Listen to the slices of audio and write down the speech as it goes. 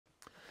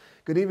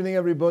Good evening,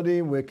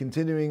 everybody. We're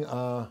continuing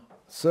our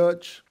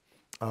search,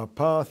 our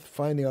path,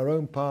 finding our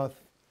own path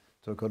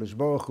to HaKadosh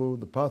Baruch Hu,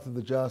 the path of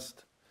the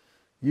just,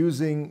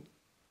 using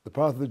the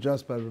path of the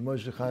just by Rav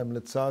Moshe Chaim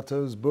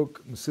Luzzato's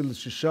book, Mesilat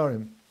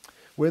Yesharim.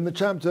 We're in the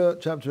chapter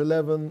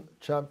 11,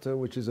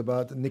 which is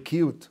about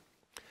Nikiyut.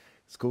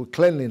 It's called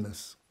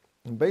cleanliness.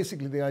 And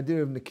basically the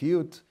idea of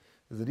Nikiyut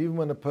is that even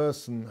when a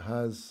person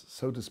has,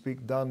 so to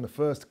speak, done the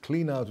first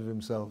clean out of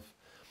himself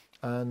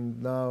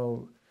and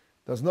now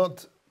does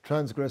not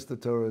transgress the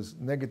Torah's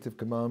negative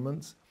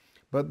commandments,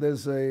 but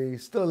there's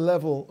still a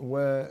level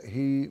where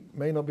he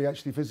may not be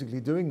actually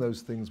physically doing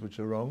those things which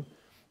are wrong,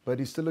 but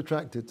he's still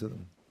attracted to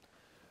them.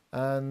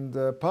 And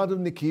part of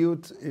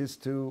Nikiyut is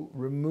to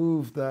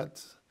remove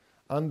that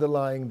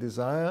underlying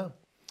desire.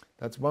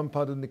 That's one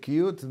part of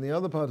Nikiyut, and the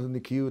other part of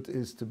Nikiyut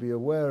is to be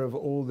aware of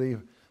all the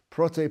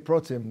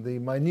protim, the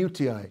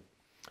minutiae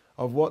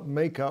of what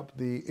make up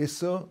the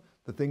Issur,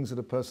 the things that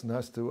a person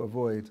has to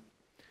avoid.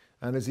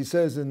 And as he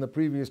says in the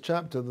previous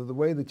chapter, that the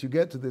way that you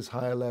get to this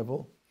higher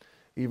level,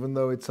 even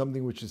though it's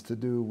something which is to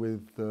do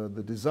with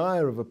the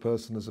desire of a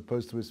person as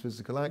opposed to his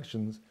physical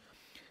actions,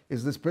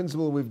 is this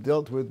principle we've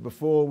dealt with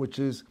before, which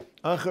is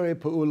acharei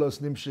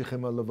pa'ulos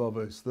nimshichem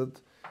alavavos, that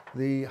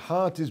the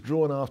heart is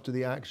drawn after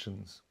the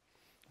actions.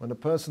 When a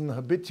person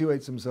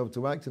habituates himself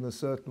to act in a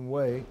certain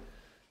way,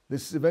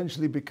 this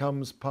eventually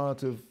becomes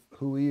part of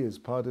who he is,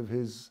 part of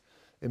his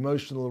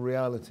emotional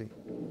reality.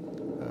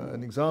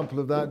 An example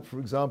of that, for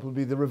example, would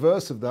be the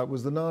reverse of that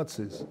was the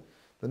Nazis.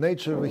 The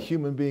nature of a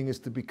human being is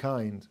to be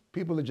kind.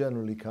 People are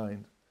generally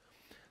kind.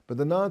 But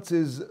the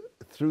Nazis,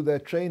 through their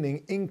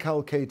training,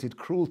 inculcated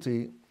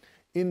cruelty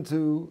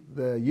into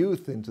their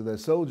youth, into their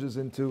soldiers,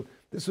 it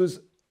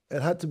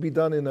had to be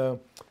done in a,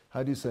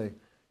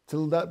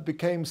 till that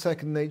became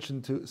second nature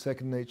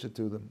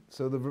to them.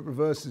 So the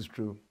reverse is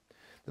true,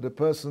 that a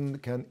person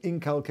can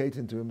inculcate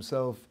into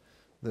himself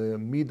the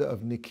midah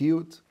of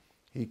nikiyut.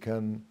 He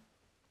can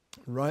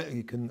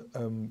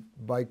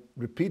by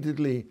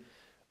repeatedly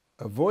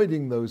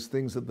avoiding those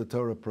things that the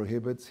Torah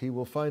prohibits, he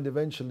will find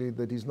eventually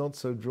that he's not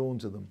so drawn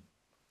to them.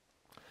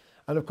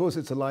 And of course,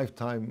 it's a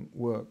lifetime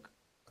work.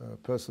 A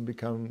person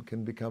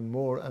can become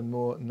more and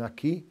more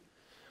naki.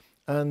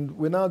 And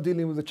we're now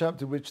dealing with a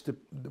chapter which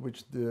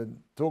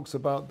talks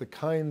about the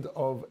kind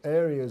of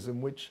areas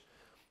in which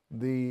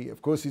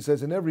of course, he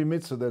says in every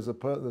mitzvah there's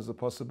a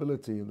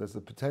possibility, there's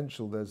the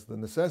potential, there's the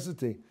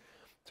necessity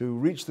to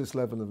reach this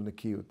level of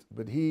nikiyut.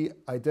 But he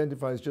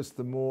identifies just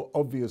the more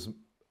obvious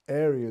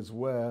areas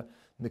where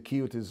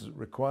nikiyut is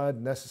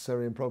required,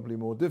 necessary, and probably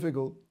more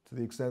difficult, to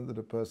the extent that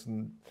a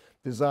person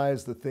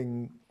desires the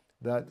thing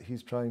that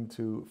he's trying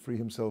to free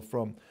himself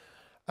from.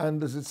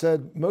 And as it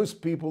said,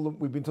 most people,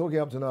 we've been talking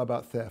up to now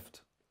about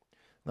theft.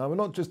 Now, we're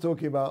not just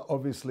talking about,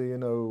 obviously,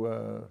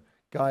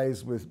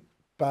 guys with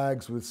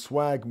bags with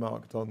swag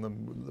marked on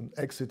them,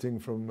 exiting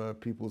from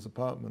people's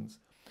apartments.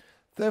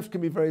 Theft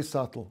can be very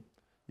subtle.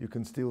 You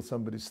can steal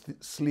somebody's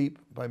sleep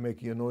by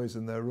making a noise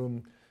in their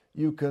room.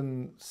 You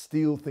can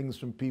steal things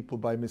from people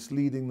by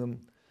misleading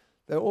them.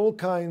 There are all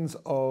kinds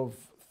of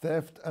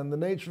theft, and the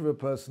nature of a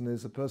person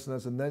has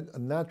a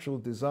natural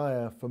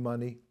desire for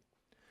money,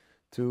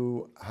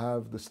 to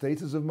have the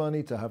status of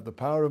money, to have the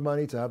power of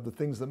money, to have the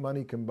things that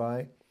money can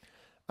buy.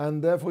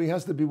 And therefore he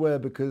has to beware,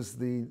 because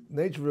the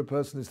nature of a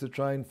person is to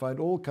try and find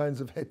all kinds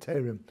of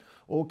heterim,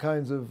 all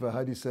kinds of,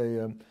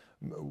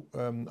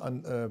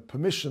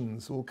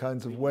 permissions, all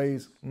kinds of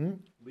ways.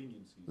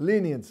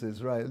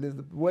 Leniencies, right.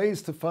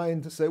 Ways to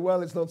say,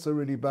 well, it's not so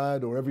really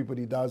bad, or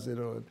everybody does it,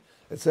 or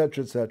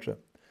etc., etc.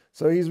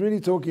 So he's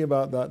really talking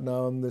about that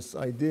now, and this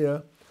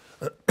idea,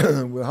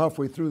 we're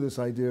halfway through this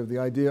idea of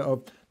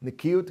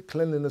nikiyut,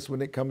 cleanliness,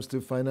 when it comes to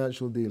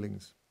financial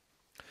dealings.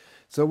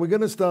 So we're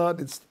going to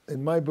start,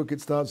 in my book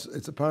it's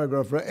a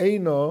paragraph,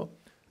 Re'eino,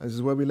 this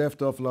is where we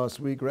left off last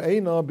week,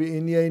 Re'eino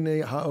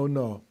bi'inyene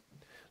ha'ono.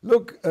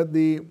 Look at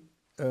the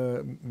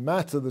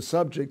matter, the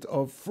subject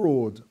of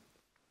fraud.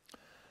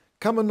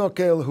 Kama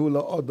nokel hu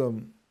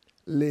la'odom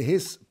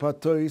lihis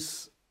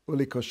patois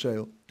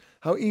ulikoshel.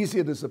 How easy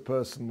it is a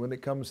person when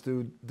it comes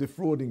to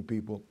defrauding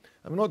people.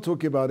 I'm not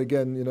talking about,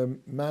 again,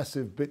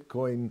 massive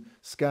Bitcoin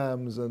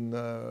scams and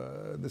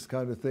this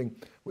kind of thing.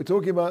 We're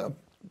talking about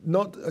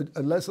not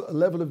a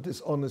level of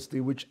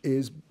dishonesty, which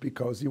is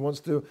because he wants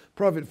to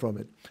profit from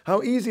it.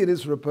 How easy it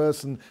is for a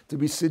person to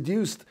be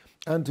seduced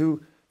and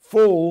to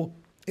fall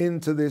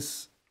into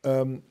this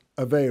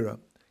avera.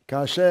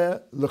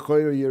 Kasher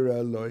l'choyer yireh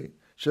Eloi,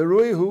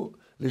 sheruihu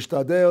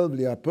lishtadel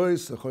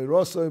v'liapois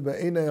l'choyrosoi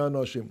be'inei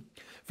anoshim.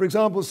 For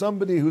example,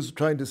 somebody who's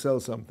trying to sell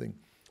something,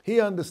 he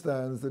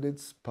understands that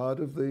it's part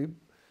of the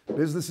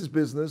business is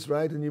business,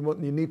 right? And you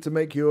need to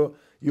make your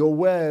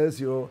wares,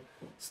 your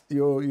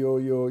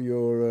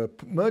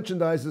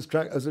merchandise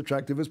as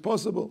attractive as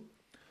possible.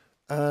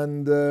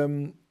 And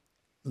so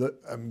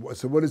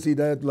what does he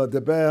do? In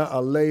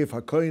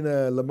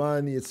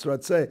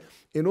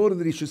order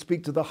that he should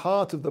speak to the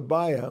heart of the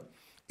buyer,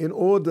 in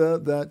order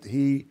that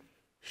he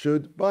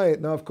should buy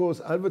it. Now, of course,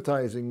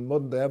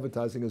 modern day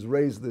advertising has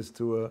raised this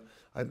to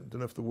I don't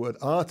know if the word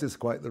art is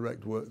quite the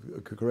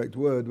correct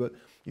word, but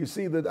you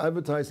see that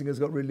advertising has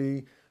got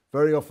really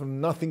very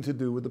often nothing to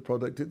do with the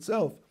product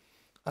itself.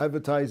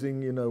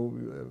 Advertising,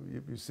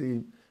 you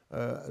see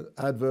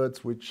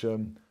adverts which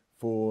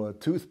for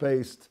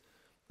toothpaste,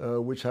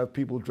 which have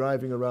people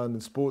driving around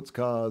in sports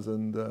cars,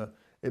 and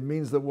it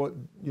means that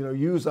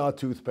use our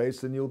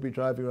toothpaste and you'll be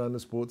driving around in a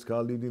sports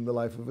car leading the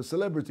life of a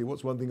celebrity.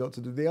 What's one thing got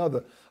to do with the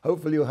other?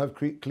 Hopefully you'll have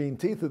clean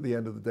teeth at the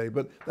end of the day,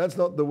 but that's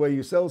not the way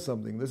you sell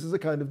something. This is a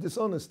kind of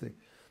dishonesty,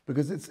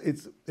 because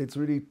it's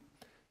really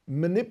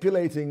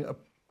manipulating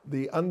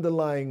the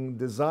underlying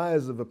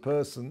desires of a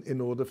person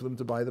in order for them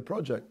to buy the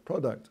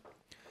product.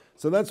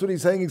 So that's what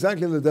he's saying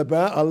exactly. You're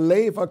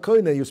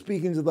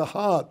speaking to the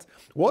heart.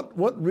 What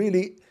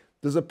really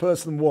does a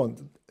person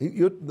want?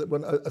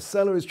 When a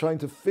seller is trying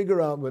to figure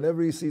out,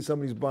 whenever he sees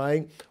somebody's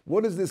buying,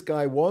 what does this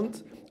guy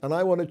want? And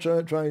I want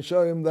to try and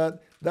show him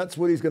that that's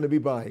what he's going to be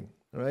buying,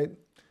 right?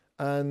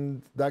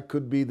 And that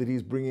could be that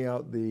he's bringing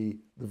out the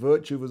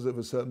virtues of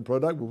a certain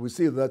product, but we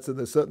see that's in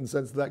a certain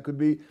sense that could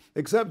be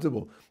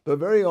acceptable. But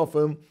very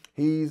often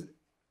he's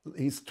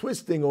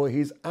twisting or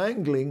he's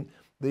angling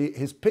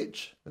his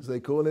pitch, as they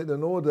call it,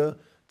 in order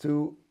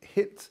to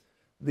hit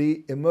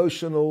the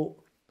emotional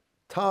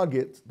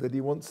target that he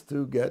wants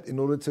to get in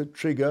order to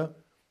trigger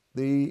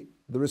the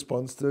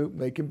response to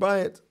make him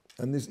buy it.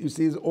 And this, you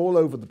see, is all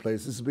over the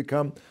place. This has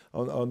become,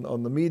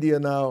 on the media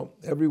now,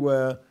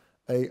 everywhere,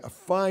 a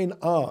fine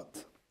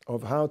art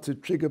of how to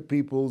trigger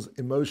people's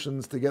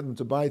emotions to get them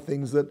to buy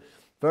things that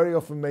very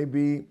often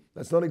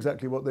that's not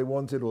exactly what they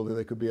wanted, or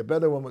there could be a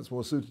better one that's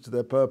more suited to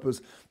their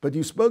purpose, but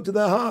you spoke to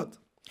their heart.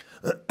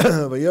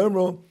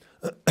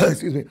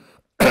 Excuse me.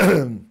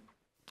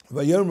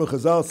 Vayomru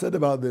Chazal said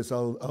about this,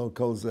 I'll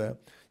call there.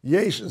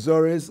 Yesh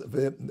Zoriz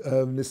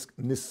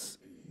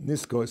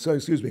Nisko. So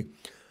excuse me.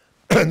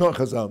 Not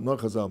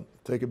Chazal.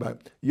 Take it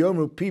back.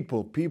 Yomru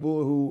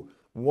people who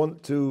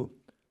want to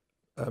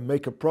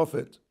make a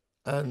profit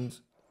and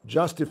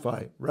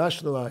justify,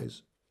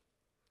 rationalize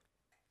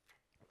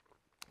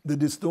the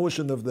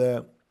distortion of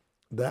their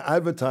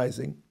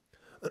advertising,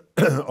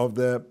 of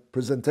their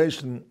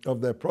presentation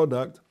of their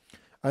product,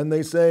 and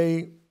they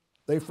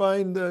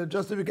find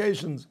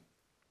justifications.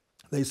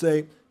 They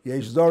say,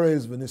 Yesh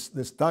Zoriz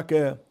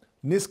v'nistaker,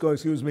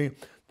 Nisko,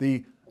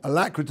 the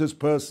alacritous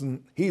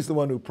person, he's the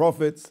one who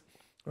profits,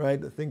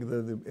 right? I think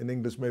that in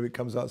English maybe it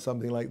comes out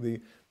something like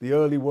the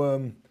early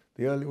worm,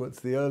 what's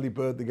the early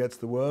bird that gets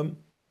the worm?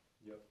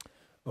 Yep.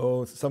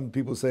 Or some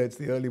people say it's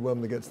the early worm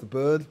that gets the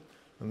bird,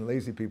 and the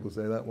lazy people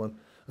say that one.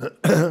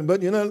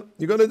 But you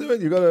got to do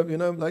it. You got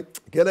to,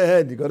 get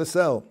ahead. You got to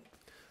sell.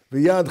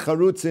 V'yad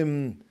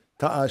charutzim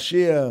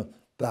ta'ashir,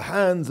 the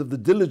hands of the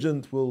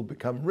diligent will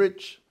become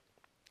rich.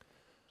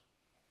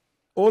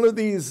 All of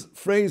these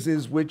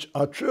phrases which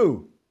are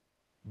true,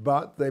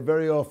 but they're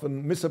very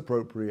often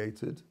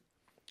misappropriated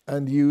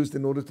and used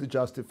in order to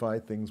justify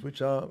things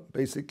which are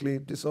basically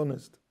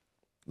dishonest,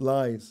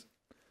 lies,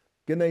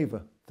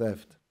 geneva,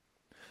 theft.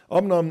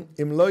 Omnam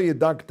im lo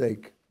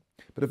yedaktek,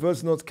 but if a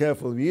person not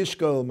careful,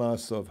 v'yishkol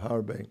ma'asov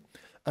harbe,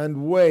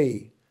 and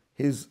weigh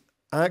his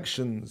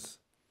actions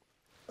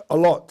a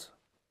lot,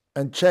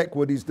 and check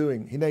what he's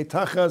doing. Hinei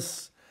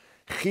tachas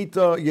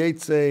chita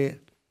yetze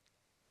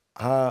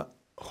ha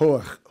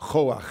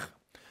choach.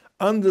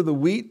 Under the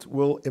wheat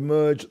will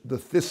emerge the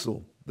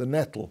thistle, the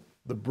nettle,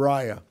 the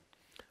briar.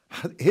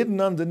 Hidden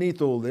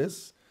underneath all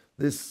this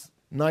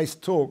nice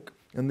talk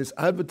and this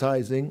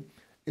advertising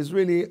is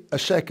really a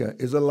sheker,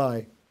 is a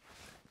lie.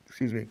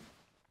 Excuse me.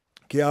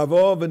 Ki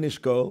avor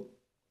v'nishkol,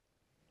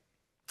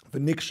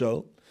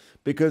 v'nikshol,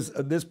 because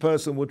this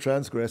person will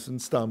transgress and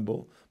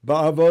stumble.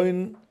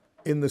 Ba'avoin,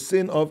 in the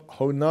sin of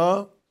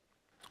honah,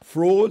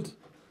 fraud,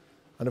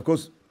 and of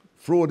course,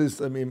 fraud is,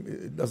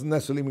 it doesn't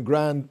necessarily mean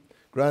grand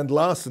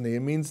larceny,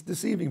 it means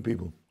deceiving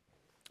people.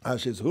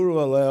 Ashes huru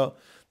aleh,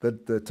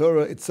 that the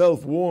Torah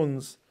itself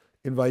warns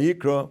in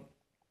Vayikra,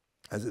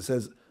 as it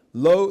says,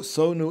 lo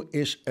sonu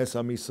ish es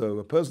amiso.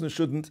 A person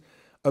shouldn't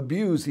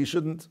abuse, he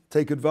shouldn't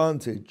take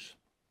advantage,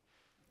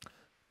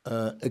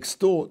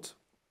 extort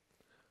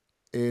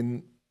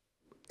in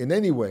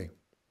any way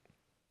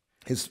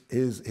his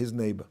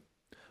neighbor.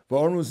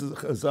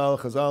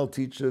 Chazal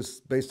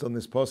teaches, based on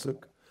this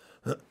pasuk,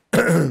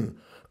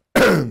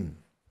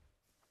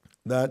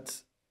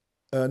 that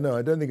no,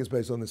 I don't think it's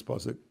based on this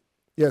pasuk.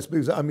 Yes,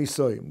 because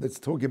Amisoim, that's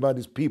talking about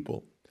his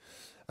people.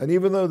 And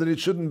even though that it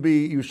shouldn't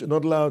be, you should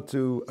not allowed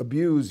to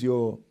abuse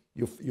your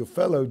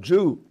fellow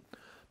Jew,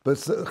 but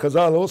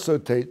Chazal also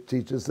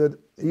teaches that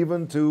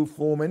even to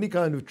form any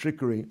kind of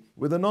trickery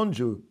with a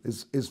non-Jew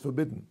is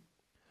forbidden.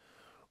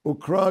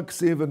 Ukra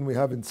ksiv, and we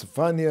have in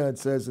Sefania, it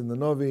says in the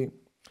Novi,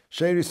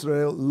 Sheir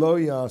Yisrael lo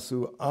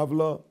yasu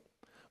avla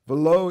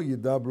v'lo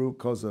yidabru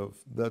kozov,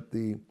 that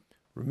the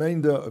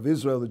remainder of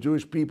Israel, the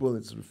Jewish people,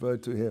 it's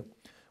referred to here,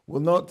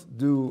 will not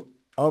do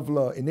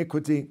avla,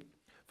 iniquity,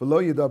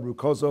 v'lo yidabru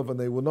kozov, and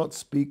they will not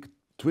speak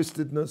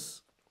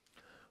twistedness,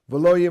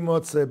 v'lo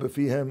yimotze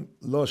b'fihem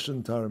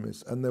loshen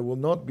tarmis, and there will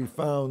not be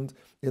found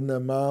in their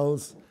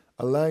mouths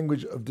a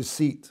language of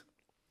deceit.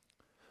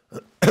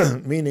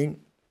 meaning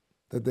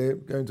that they're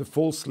going to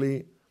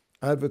falsely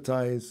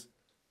advertise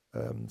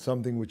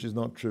something which is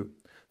not true.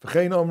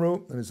 V'chein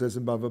omru, and it says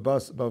in Bava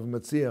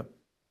Metzia,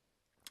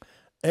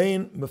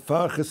 Ein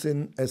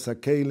mefarchesin es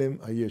hakelim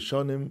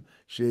hayeshonim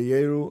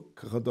sheyeru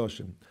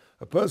kachadoshim.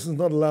 A person's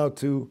not allowed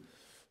to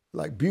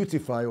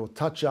beautify or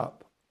touch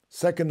up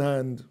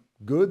second-hand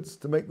goods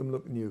to make them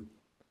look new.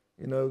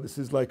 This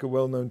is like a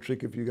well-known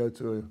trick if you go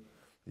to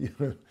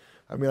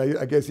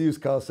I guess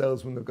used car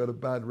salesmen have got a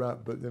bad rap,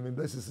 but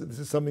this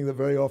is something that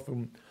very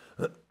often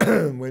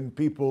when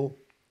people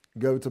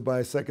go to buy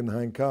a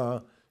second-hand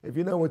car, if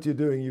you know what you're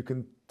doing, you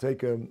can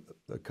take a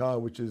car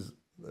which is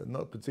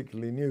not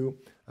particularly new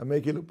and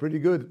make it look pretty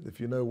good if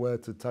you know where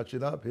to touch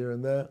it up here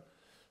and there.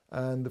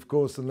 And of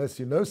course, unless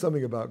you know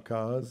something about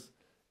cars,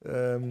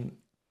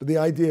 but the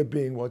idea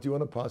being what you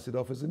want to pass it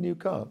off as a new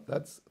car.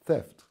 That's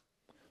theft.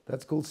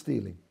 That's called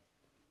stealing.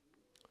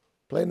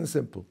 Plain and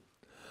simple.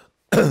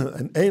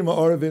 And ein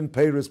ma'orevin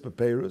peirus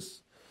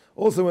bepeirus.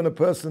 Also, when a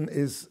person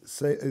is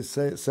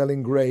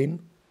selling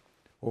grain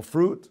or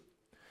fruit,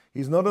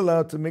 he's not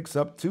allowed to mix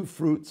up two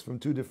fruits from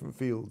two different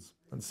fields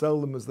and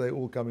sell them as they're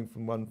all coming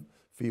from one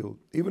field,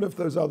 even if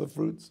those other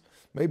fruits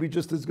may be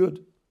just as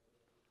good.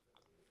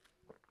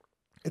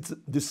 It's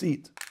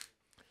deceit.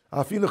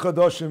 Afilu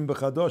chadoshim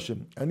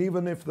b'chadoshim. And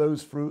even if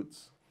those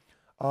fruits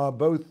are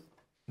both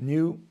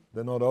new,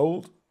 they're not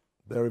old,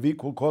 they're of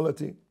equal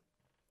quality.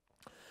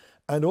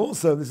 And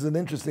also, this is an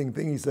interesting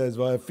thing, he says,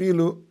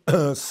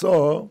 Va'afilu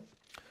so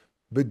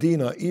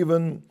bedina,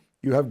 even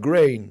you have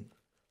grain.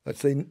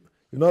 Let's say you're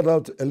not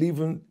allowed to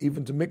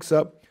even to mix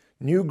up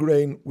new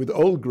grain with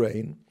old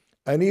grain,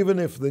 and even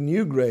if the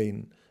new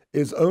grain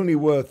is only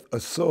worth a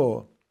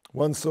saw,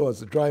 one saw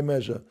as a dry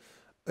measure,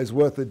 is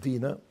worth a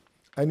dinar,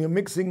 and you're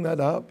mixing that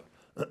up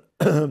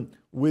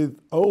with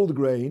old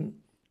grain,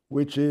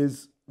 which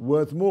is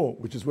worth more,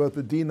 which is worth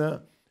a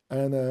dinar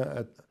and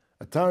a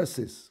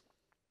trisis.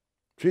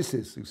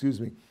 Trisis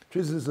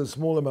is a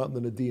small amount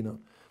than a dinar.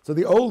 So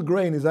the old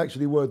grain is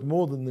actually worth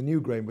more than the new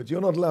grain, but you're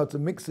not allowed to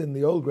mix in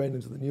the old grain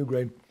into the new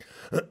grain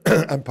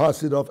and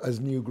pass it off as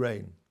new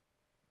grain.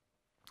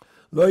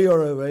 Lo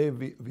yorevei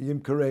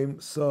v'yimkarem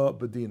sa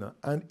bedina.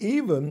 And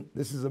even,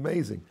 this is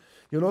amazing,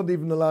 you're not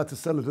even allowed to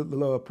sell it at the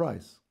lower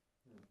price.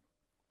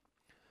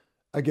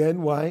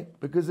 Again, why?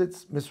 Because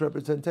it's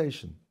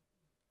misrepresentation.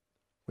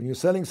 When you're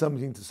selling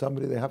something to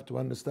somebody, they have to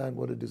understand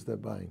what it is they're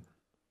buying.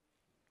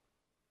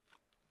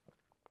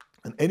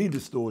 And any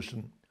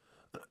distortion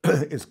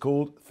is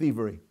called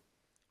thievery.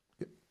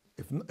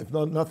 If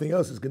not nothing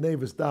else, it's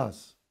genevus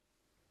das.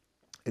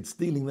 It's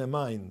stealing their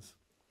minds.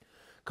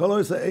 Kol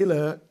oiseh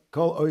eleh,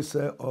 kol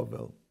oiseh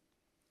ovel.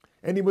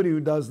 Anybody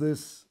who does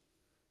this,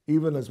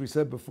 even as we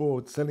said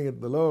before, selling at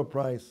the lower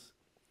price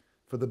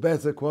for the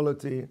better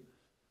quality,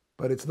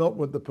 but it's not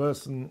what the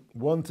person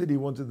wanted. He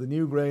wanted the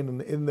new grain,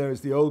 and in there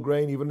is the old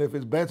grain, even if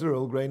it's better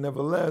old grain,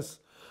 nevertheless,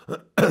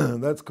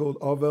 that's called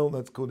ovel,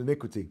 that's called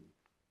iniquity.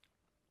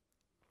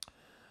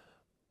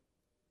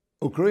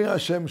 Ukriya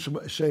Hashem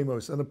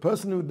Shemos, and a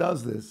person who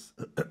does this,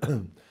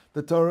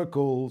 the Torah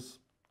calls,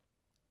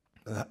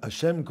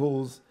 Hashem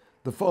calls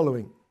the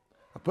following.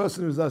 A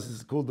person who does this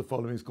is called the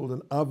following. He's called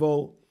an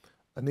avol,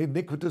 an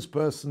iniquitous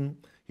person.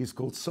 He's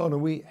called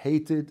sonawi,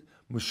 hated,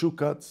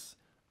 mushukatz,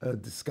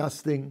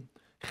 disgusting,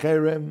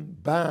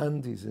 cherem,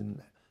 banned. He's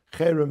in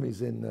cherem.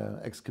 He's in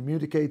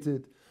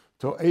excommunicated.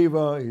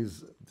 To'eva,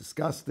 he's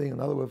disgusting.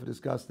 Another word for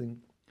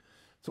disgusting.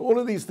 So all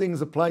of these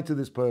things apply to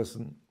this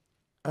person,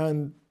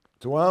 and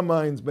to our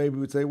minds, maybe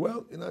we'd say,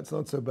 well, it's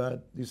not so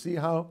bad. You see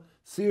how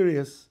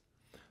serious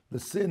the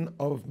sin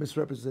of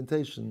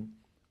misrepresentation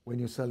when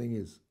you're selling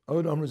is.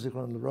 Od Amr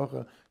Zichron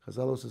L'Rocha,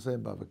 Chazal also say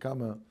in Bava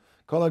Kama,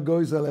 Kol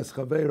hagoizel es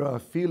chaveira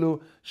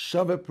afilu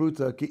shave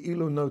pruta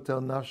ki'ilu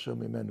notel nafsho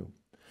mimenu.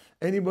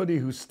 Anybody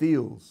who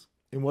steals,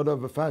 in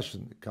whatever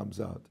fashion it comes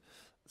out,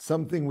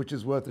 something which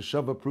is worth a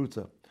shava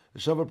pruta. A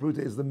shava pruta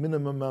is the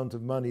minimum amount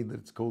of money that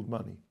it's called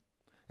money.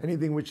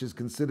 Anything which is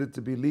considered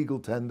to be legal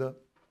tender,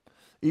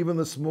 even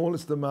the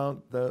smallest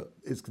amount that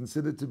is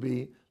considered to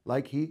be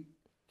like he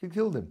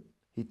killed him.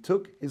 He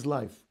took his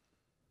life.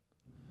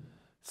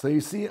 So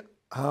you see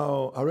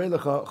how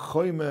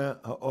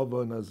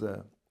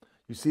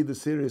you see the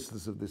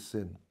seriousness of this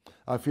sin.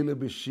 Even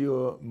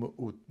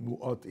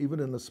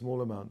in a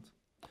small amount.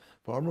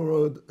 For Amar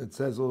Road, it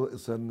says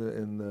it's in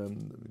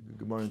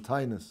Gemara in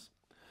Tainus.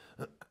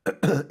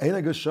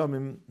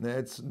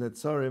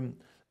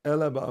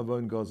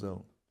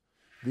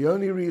 The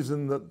only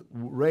reason that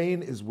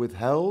rain is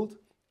withheld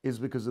is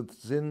because of the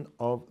sin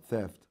of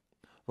theft.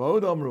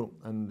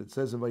 And it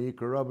says in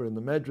Vayikra Rabbah in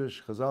the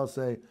Medrash, Chazal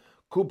say,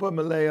 Kupa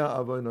Melea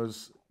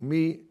Avonos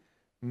Mi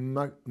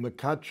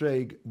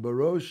Mekatreg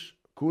Barosh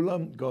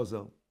Kulam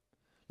Gozel.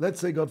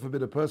 Let's say, God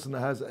forbid, a person that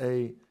has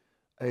a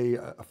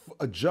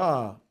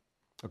jar,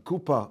 a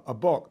kupa, a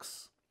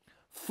box,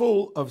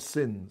 full of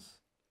sins.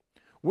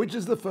 Which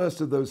is the first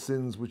of those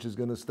sins which is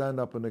going to stand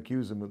up and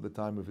accuse him at the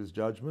time of his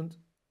judgment?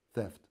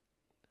 Theft.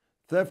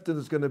 Theft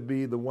is going to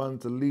be the one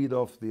to lead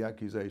off the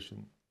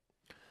accusation.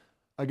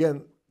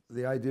 Again,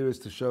 the idea is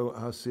to show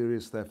how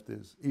serious theft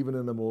is, even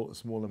in a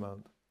small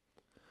amount.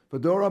 The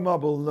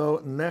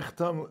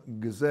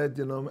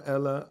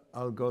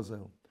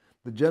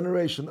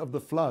generation of the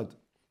flood,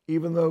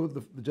 even though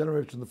the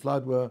generation of the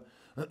flood were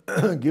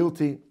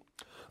guilty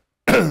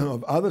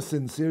of other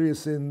sins, serious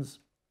sins,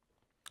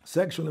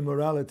 sexual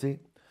immorality,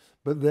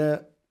 but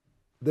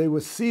they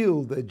were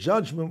sealed, their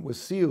judgment was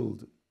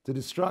sealed to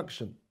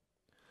destruction.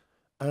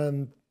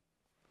 And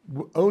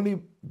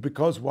only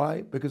because,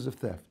 why? Because of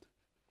theft.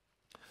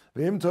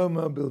 And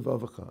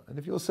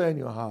if you'll say in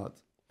your heart,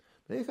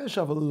 this is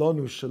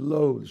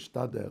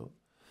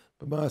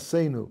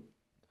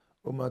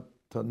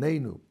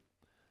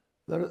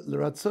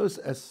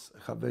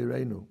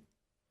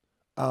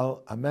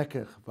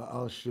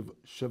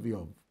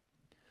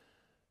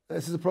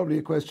probably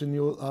a question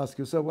you'll ask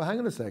yourself, well, hang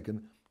on a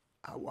second,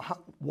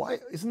 why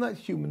isn't that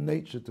human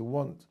nature to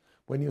want,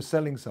 when you're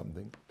selling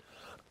something,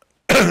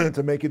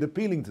 to make it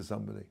appealing to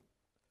somebody?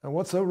 And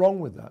what's so wrong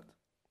with that?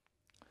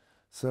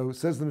 So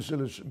says the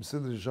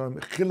Mesilat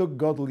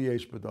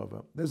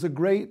Yesharim, there's a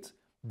great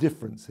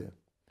difference here.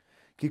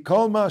 Ki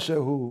kol ma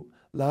shehu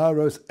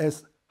laharos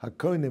es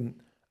hakonim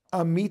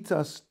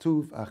amitas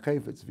tuv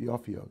hachefetz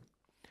v'yofio.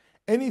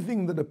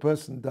 Anything that a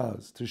person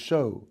does to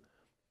show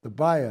the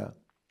buyer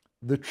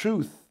the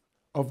truth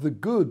of the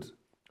good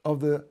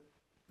of the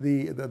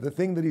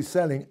thing that he's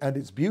selling and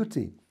its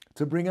beauty,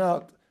 to bring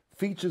out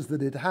features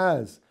that it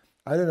has.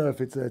 I don't know if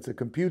it's a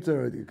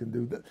computer, or you can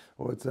do that,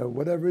 or it's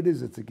whatever it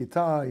is. It's a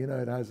guitar,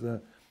 it has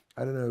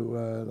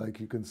like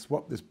you can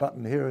swap this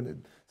button here and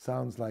it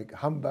sounds like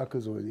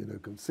humbuckers, or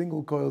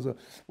single coils, or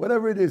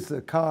whatever it is,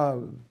 a car,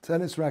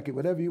 tennis racket,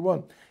 whatever you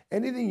want.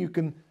 Anything you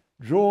can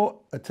draw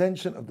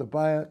attention of the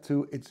buyer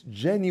to its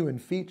genuine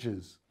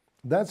features,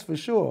 that's for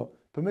sure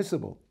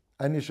permissible,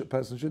 and a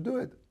person should do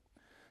it.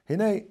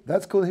 Hine,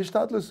 that's called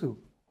hishtadlusu.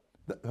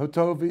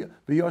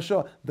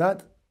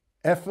 That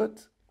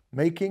effort,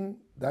 making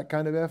that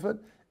kind of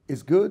effort,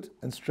 is good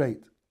and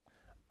straight.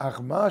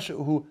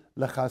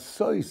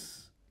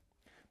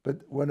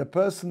 But when a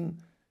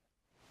person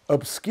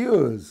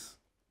obscures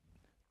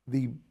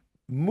the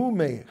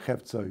mume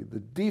cheftzoi, the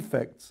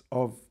defects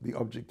of the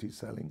object he's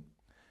selling,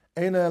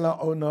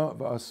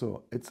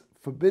 it's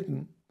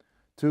forbidden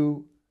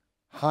to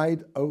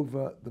hide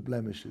over the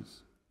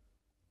blemishes.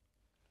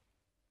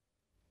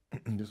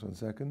 Just 1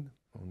 second,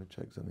 I want to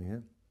check something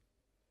here.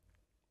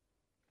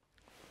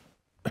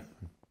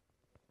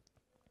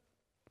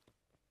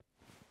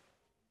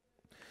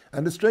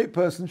 And a straight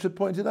person should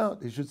point it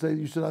out. He should say,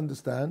 you should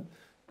understand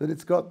that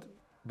it's got,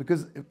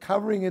 because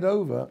covering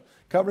over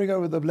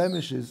the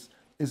blemishes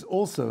is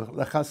also,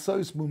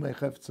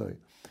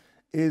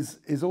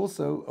 is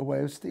also a way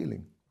of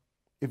stealing.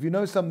 If you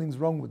know something's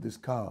wrong with this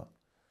car,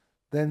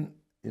 then,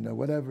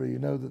 whatever,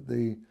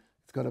 that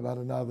it's got about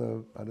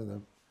another,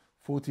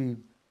 40,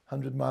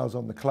 100 miles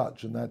on the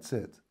clutch, and that's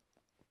it.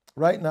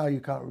 Right now, you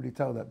can't really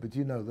tell that, but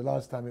the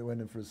last time it went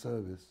in for a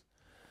service,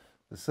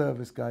 the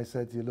service guy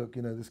said to you, look,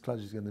 this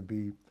clutch is going to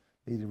be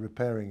needing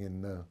repairing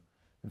in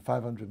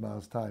 500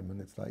 miles time,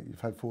 and it's like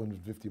you've had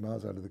 450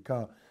 miles out of the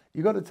car.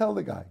 You've got to tell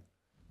the guy.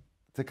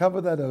 To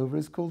cover that over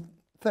is called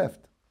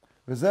theft.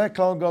 This is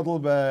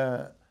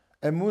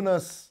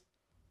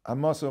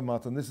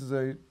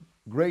a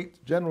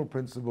great general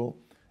principle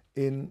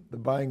in the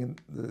buying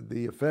and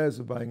the affairs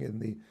of buying, in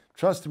the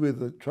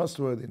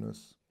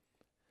trustworthiness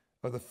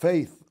or the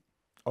faith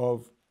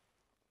of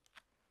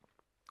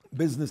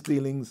business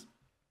dealings.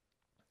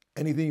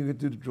 Anything you can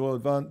do to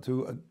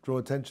draw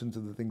attention to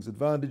the thing's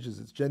advantages,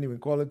 its genuine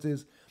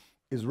qualities,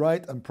 is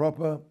right and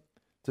proper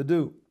to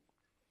do.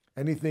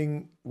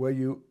 Anything where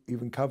you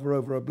even cover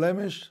over a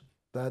blemish,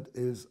 that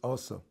is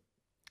also.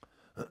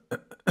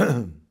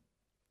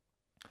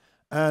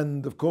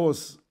 And of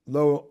course,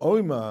 lo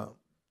oima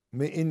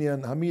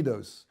me'inyan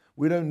hamidos.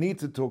 We don't need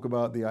to talk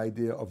about the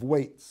idea of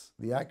weights,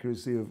 the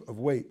accuracy of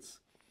weights.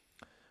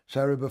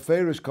 Shari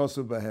b'feirish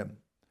kosu b'hem.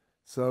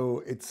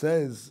 So it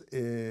says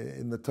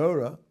in the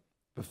Torah,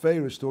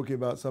 b'feirish, talking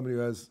about somebody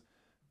who has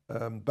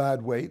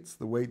bad weights.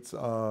 The weights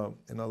are,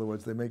 in other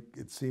words, they make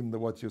it seem that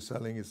what you're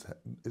selling is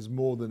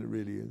more than it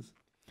really is.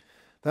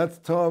 That's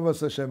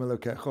Tavas Hashem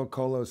Elokecho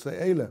Kolo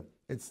Se'ele.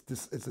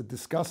 It's a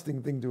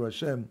disgusting thing to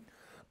Hashem.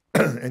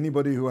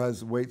 Anybody who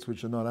has weights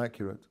which are not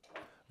accurate.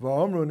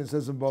 Va'omru, and it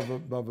says in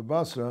Bava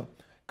Basra,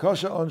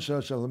 Kasha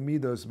onsha shel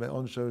hamidos me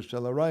onsha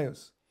shel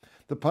arayos.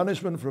 The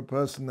punishment for a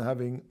person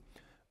having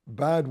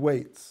bad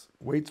weights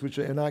which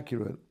are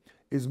inaccurate,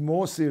 is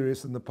more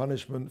serious than the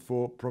punishment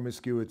for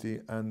promiscuity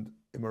and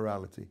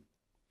immorality.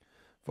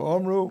 For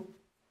Omru,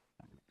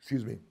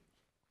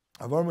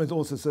 Avram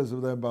also says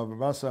over there in Bava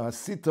Basra,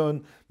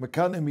 Hasiton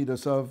mekane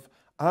midosav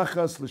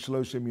achas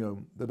l'shloshim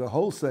yom, that a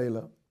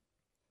wholesaler,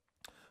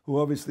 who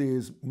obviously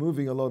is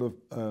moving a lot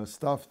of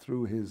stuff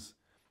through his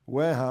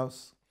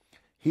warehouse,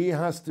 he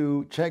has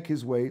to check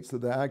his weights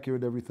that they're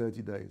accurate every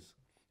 30 days.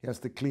 He has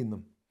to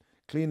clean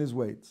his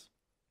weights.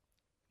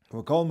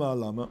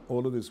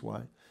 All of this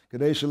why?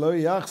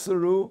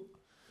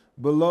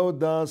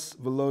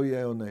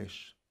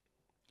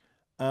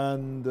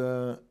 And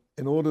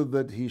in order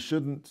that he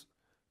shouldn't,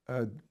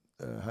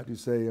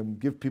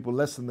 give people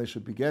less than they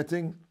should be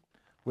getting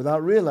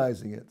without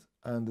realizing it.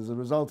 And as a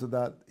result of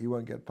that, he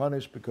won't get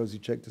punished because he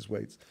checked his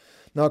weights.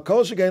 Now,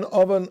 kol shekein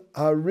oven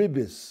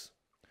haribis,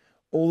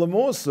 all the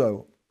more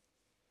so,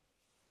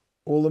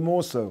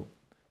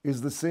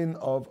 is the sin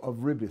of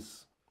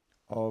ribis,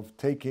 of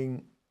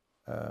taking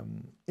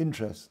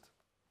interest.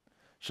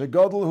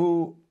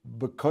 Shegodlhu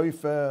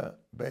bekoifer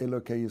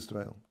be'elokei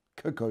Yisrael.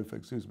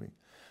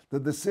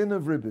 That the sin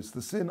of ribis,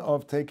 the sin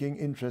of taking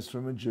interest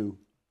from a Jew,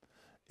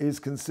 is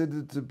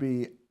considered to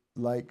be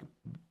like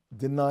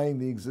denying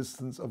the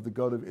existence of the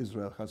God of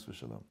Israel, chas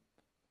v'shalom,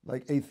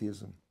 like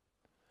atheism.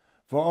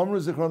 For Omru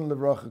Zichron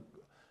Levracha,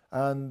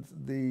 and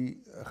the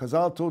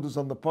Chazal taught us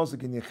on the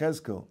Pasuk in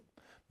Yechezkel,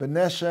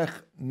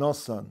 Beneshech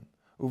Nosan,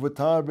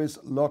 Uvatarbis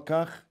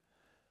Lokach,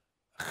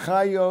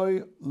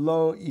 Chayoy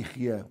Lo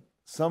Ichye.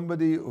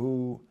 Somebody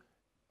who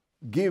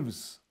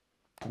gives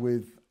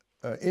with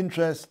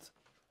interest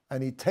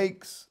and he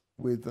takes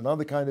with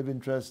another kind of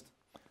interest,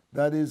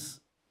 that is,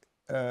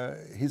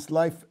 his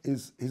life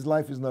is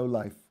no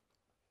life.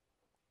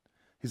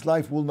 He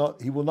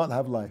will not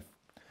have life.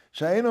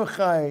 She'eno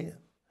chai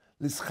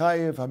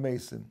lischayev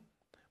hamesim.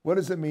 What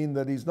does it mean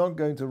that he's not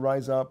going to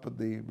rise up at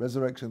the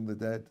resurrection of the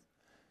dead?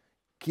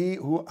 Ki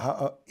hu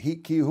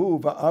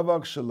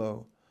va'avak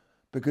shelo,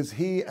 because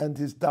he and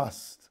his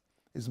dust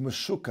is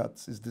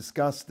meshukatz, is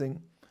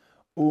disgusting,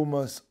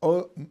 umis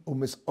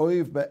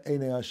oiv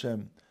be'enei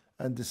Hashem,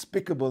 and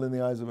despicable in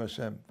the eyes of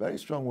Hashem. Very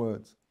strong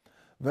words.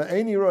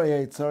 Ve'eni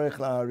ro'eh tzarech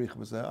la'arich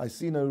b'zeh. I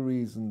see no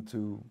reason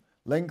to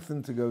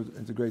lengthen, to go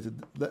into greater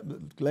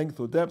length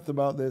or depth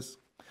about this.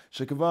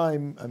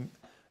 Shekavayim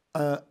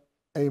a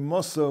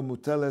moso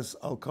muteles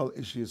al kol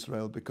ish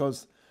Yisrael,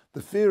 because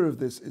the fear of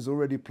this is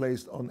already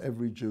placed on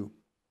every Jew.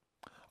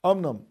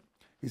 Omnom,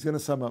 he's going to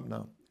sum up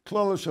now.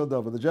 Klolo shel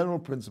davar, the general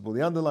principle,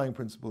 the underlying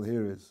principle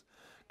here is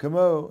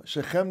kamo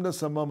shechemda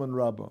samam and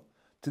rabba,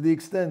 to the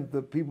extent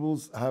that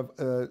peoples have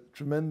a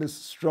tremendous,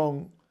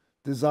 strong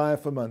desire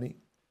for money,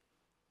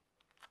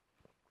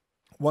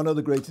 one of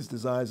the greatest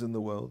desires in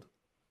the world.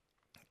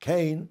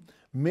 Cain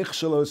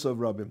michshalos of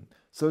rabbim.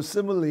 So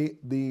similarly,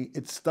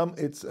 its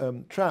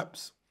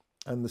traps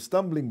and the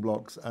stumbling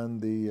blocks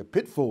and the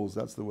pitfalls,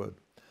 that's the word,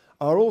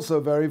 are also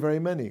very, very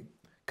many,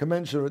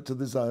 commensurate to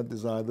the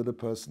desire that a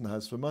person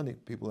has for money,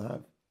 people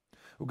have.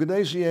 And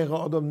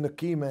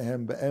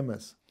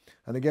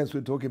again, so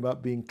we're talking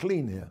about being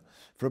clean here.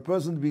 For a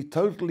person to be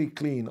totally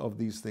clean of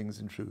these things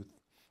in truth,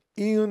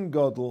 Iyun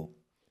Godel,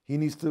 he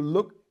needs to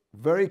look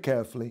very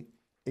carefully,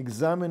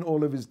 examine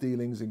all of his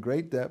dealings in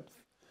great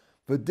depth,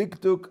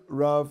 V'dikduk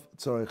Rav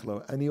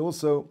Tzorechlo. And he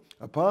also,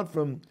 apart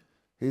from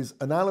his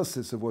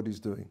analysis of what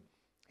he's doing,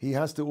 he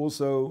has to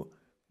also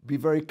be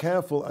very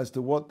careful as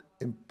to what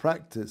in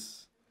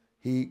practice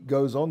he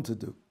goes on to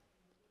do.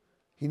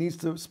 He needs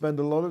to spend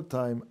a lot of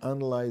time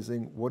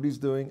analyzing what he's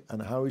doing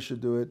and how he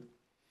should do it,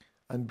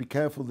 and be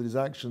careful that his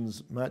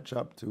actions match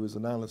up to his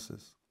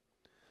analysis.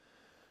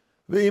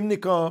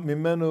 V'imnika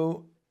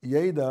mimenu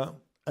yeda,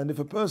 and if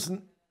a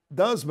person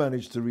does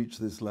manage to reach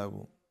this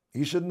level,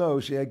 he should know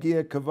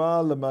she'agia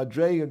kaval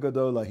l'madrega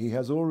gadola. He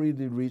has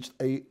already reached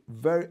a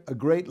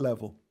great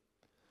level.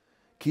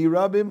 Ki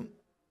rabim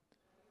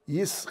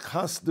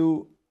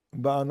yischasdu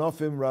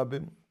ba'anofim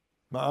rabim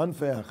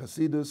ma'anfe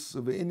hachasidus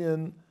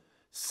uve'inyan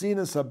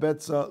sinas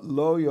habetza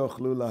lo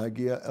yochlu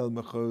lahagia el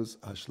mechos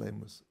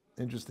hashlemus.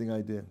 Interesting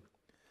idea,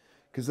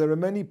 because there are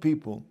many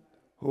people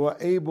who are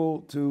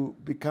able to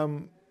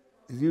become.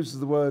 He uses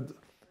the word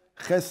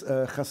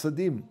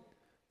chasadim.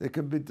 They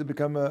can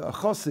become a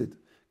chosid.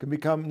 Can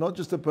become not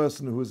just a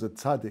person who is a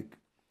tzaddik.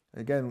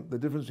 Again, the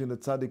difference between a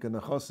tzaddik and a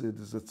chosid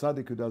is a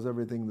tzaddik who does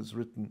everything that's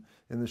written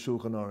in the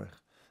Shulchan Aruch.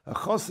 A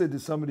chosid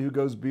is somebody who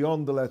goes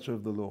beyond the letter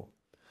of the law.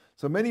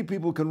 So many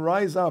people can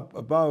rise up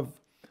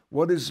above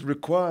what is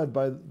required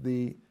by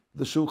the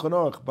Shulchan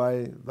Aruch,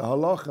 by the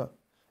halacha,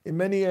 in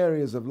many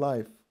areas of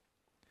life.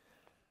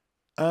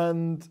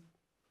 And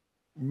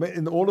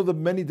in all of the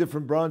many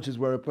different branches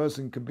where a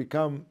person can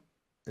become,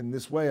 in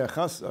this way, a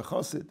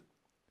chosid.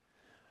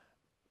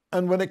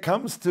 And when it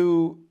comes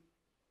to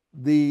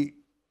the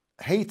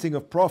hating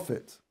of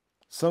profit,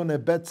 sone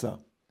betza,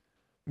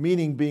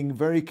 meaning being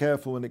very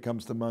careful when it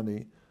comes to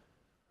money,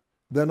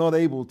 they're not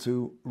able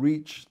to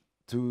reach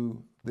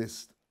to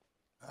this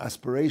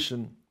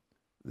aspiration,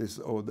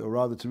 or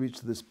rather to reach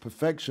to this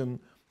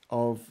perfection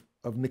of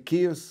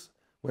nikius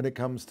when it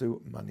comes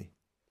to money.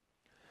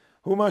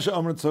 Humasha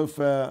amrit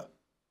sofa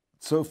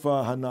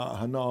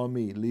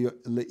hanaami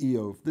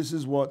le'iyov. This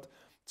is what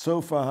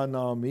sofa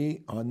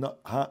hanaami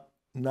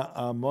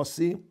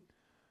Na'amosi.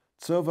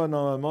 Tzova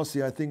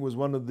Na'amosi, I think, was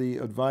one of the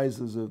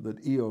advisors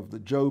that Eov,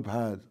 that Job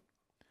had.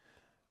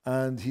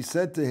 And he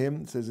said to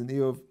him, it says in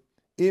Eov,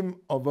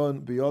 Im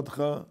avon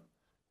biyodcha,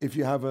 if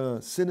you have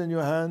a sin in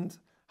your hand,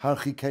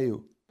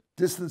 harchikeu,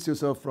 distance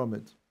yourself from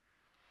it.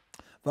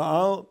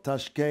 Va'al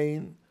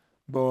tashkein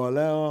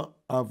bo'alea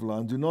avla,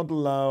 and do not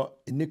allow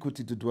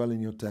iniquity to dwell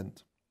in your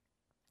tent.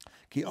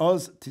 Ki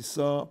oz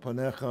tisa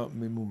panecha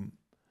mimum,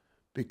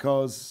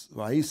 because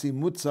va'isi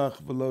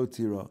mutzach v'lo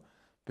tira,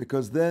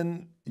 because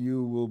then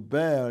you will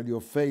bear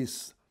your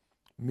face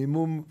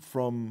mimum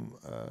from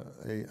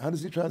how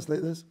does he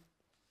translate this?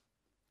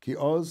 Ki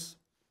oz.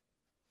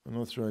 I'm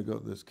not sure I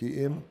got this.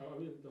 Ki im. I'll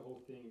read the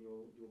whole thing.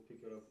 You'll pick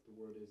it up. The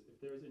word is: if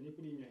there is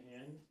iniquity in your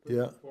hand, put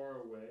it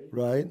far away.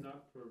 Right. Do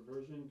not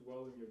perversion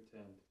dwell in your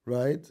tent.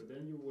 Right. So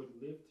then you would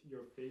lift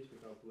your face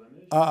without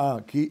blemish.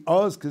 Ki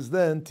oz, because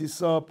then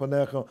tisa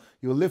panecha,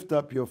 you'll lift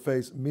up your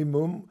face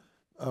mimum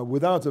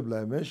without a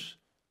blemish.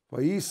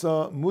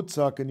 Vayisa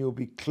mutzak, and you'll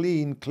be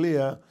clean,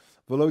 clear.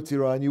 V'lo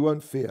tira, and you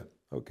won't fear.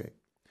 Okay.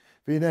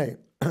 V'nei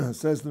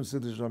says the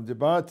Mesilat Yesharim,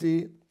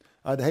 Debati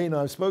ad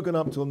heina. I've spoken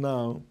up till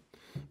now.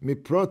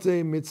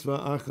 Miprote mitzvah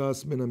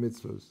achas mina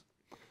mitzvahs.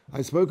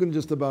 I've spoken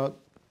just about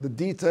the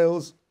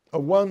details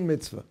of one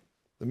mitzvah.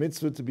 The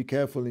mitzvah to be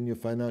careful in your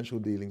financial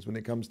dealings when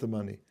it comes to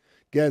money.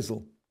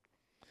 Gezel.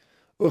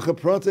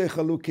 Uchaprote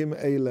chalukim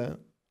eile.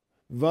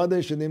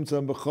 Vade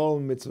shenimtzah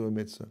b'chol mitzvah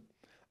mitzvah.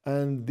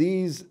 And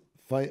these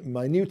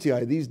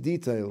minutiae, these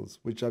details,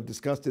 which I've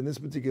discussed in this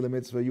particular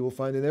mitzvah, you will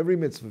find in every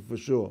mitzvah for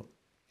sure.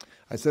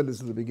 I said this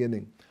at the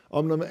beginning. But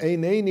I'm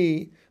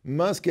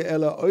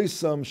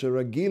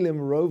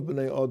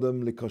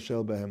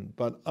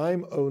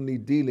only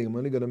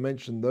going to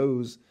mention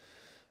those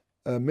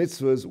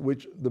mitzvahs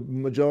which the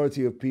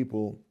majority of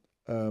people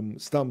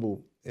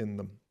stumble in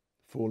them,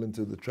 fall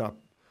into the trap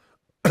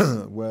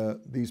where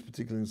these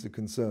particular things are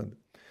concerned.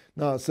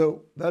 Now,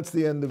 so that's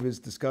the end of his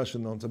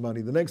discussion on to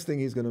money. The next thing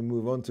he's going to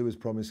move on to is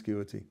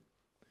promiscuity,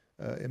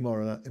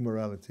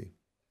 immorality.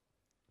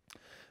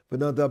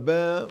 And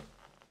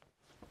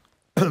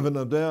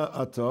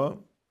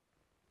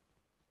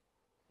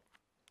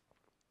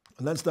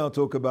let's now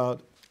talk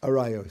about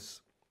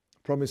arayos,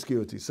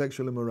 promiscuity,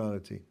 sexual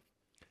immorality.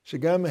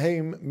 Shegam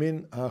heim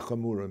min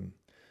hachamurim.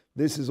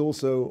 This is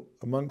also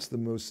amongst the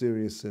most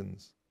serious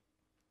sins.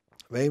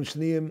 Veim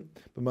shniyim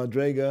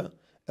b'madrega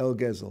el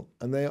gezel,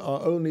 and they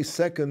are only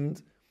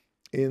second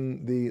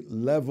in the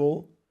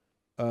level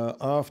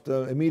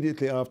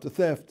immediately after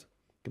theft.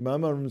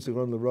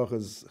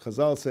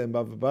 Chazal say in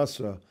Bava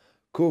Basra,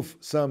 Kuf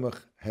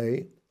Samach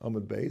Hey,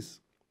 Amud Beis.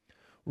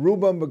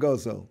 Rubam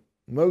B'Gazel.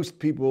 Most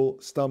people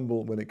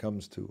stumble when it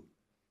comes to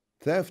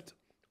theft.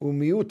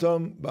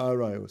 Umiutam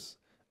Ba'arayos.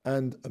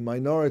 And a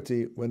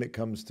minority when it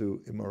comes to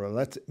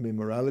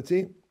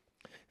immorality.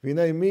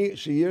 V'nei mi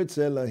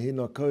sheyirtze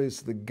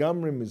lahinokois the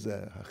gamrim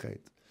mizeh hachet.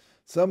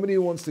 Somebody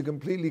who wants to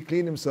completely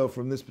clean himself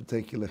from this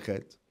particular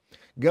chet.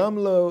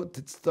 Gamlo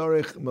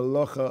titztarich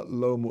malacha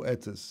lo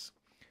mu'etes.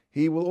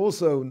 He will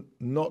also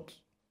not.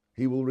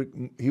 He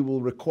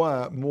will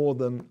require more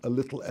than a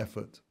little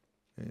effort.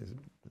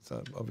 It's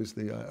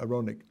obviously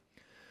ironic.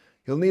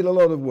 He'll need a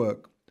lot of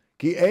work.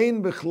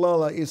 Because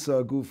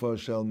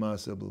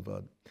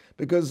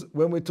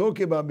when we're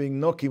talking about being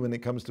noki when it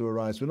comes to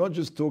arise, we're not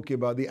just talking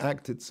about the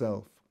act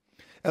itself.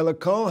 Anything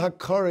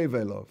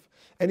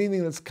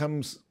that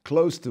comes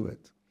close to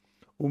it.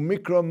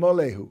 Umikra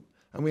molehu.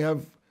 And we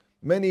have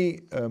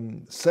many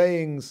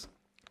sayings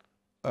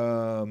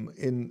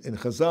in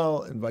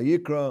Chazal, in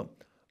Vayikra,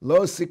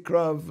 Lo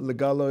sikrav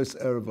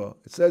legalos erva.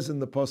 It says in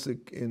the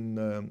posuk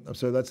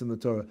that's in the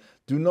Torah.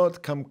 Do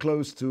not come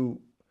close to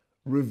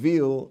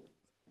reveal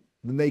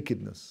the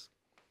nakedness.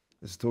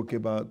 It's talking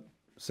about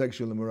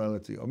sexual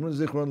immorality. Amr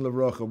zichron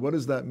levracha. What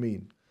does that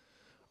mean?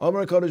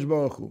 Amr Kadosh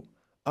Baruch Hu.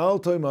 Al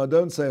toima.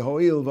 Don't say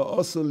ho'il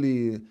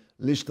va'osoli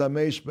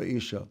lishtamesh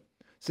ba'isha.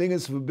 Saying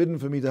it's forbidden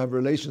for me to have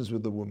relations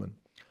with the woman.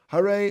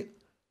 Hare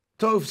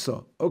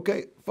tovsa.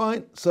 Okay,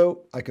 fine.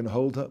 So I can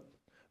hold her.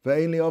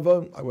 I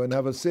won't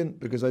have a sin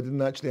because I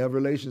didn't actually have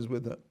relations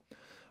with her.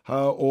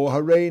 Or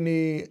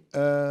hareini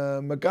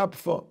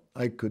magapfa,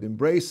 I could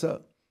embrace her.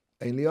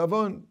 Ainli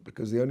avon,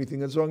 because the only thing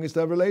that's wrong is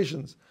to have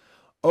relations.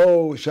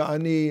 Oh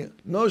sha'ani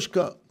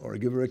noshka, or I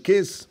give her a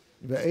kiss.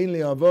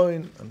 Ve'ainli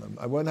avon, and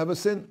I won't have a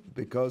sin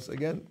because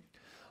again,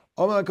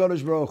 Omar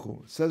Kadosh Baruch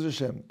Hu, says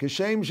Hashem,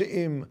 Keshem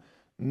she'im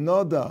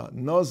noda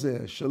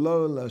nozeh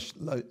shelo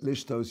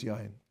lishtos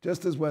yain.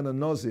 Just as when a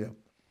nozir,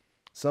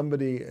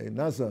 somebody, a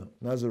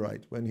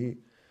Nazarite, when he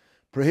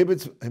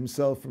prohibits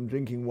himself from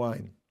drinking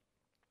wine.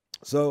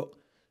 So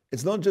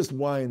it's not just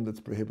wine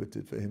that's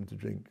prohibited for him to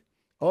drink.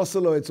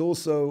 Also, it's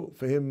also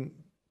for him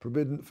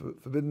forbidden for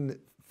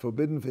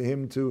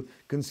him to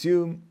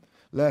consume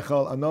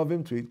lechal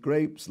anovim, to eat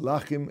grapes,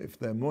 lachim if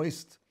they're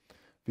moist,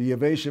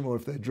 v'yaveshim, or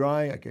if they're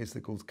dry, I guess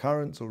they're called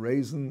currants or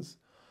raisins,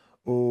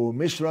 or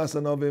mishras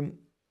anovim,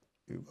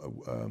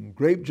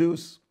 grape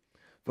juice,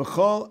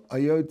 v'chol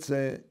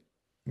ayotze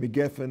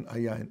migefen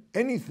ayin.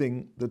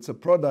 Anything that's a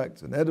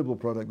product, an edible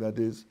product that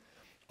is,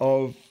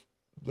 of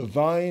the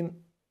vine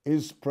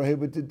is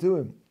prohibited to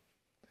him.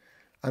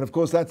 And of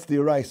course that's the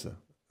eraisa,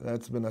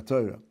 that's min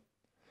haTorah.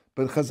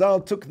 But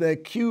Chazal took their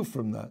cue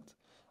from that.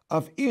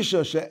 Af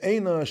isha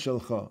she'ena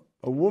shelcha,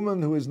 a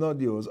woman who is not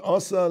yours,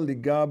 asa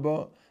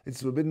ligaba,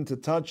 it's forbidden to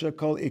touch her,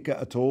 kol ika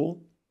at all.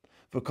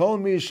 For kol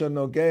misha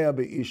nogea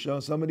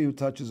be'isha, somebody who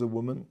touches a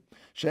woman,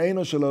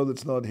 she'ena shelo,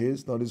 that's not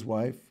his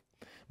wife,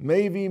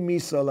 maybe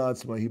misa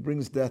la'atzma, he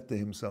brings death to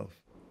himself.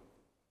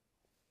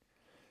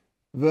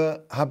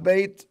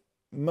 V'habeit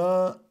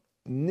ma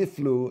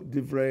niflu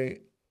divrei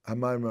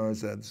hamaymer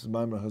hazeh. This is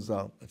Maimar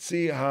Chazal. Let's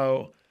see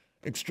how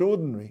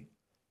extraordinary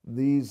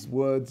these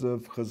words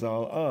of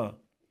Chazal are.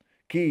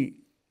 Ki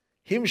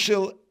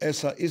himshil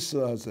esa issa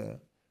hazeh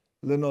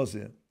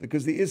lenozir.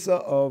 Because the issa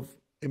of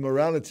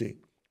immorality,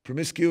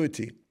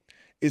 promiscuity,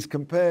 is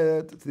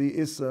compared to the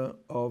issa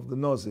of the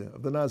nozir,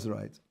 of the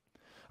Nazirite.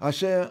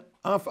 Asher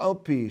af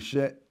alpi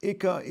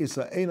she'ika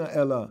issa eina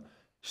ela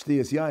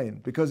shtiyas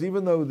yain. Because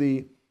even though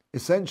the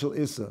essential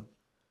issa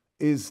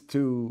is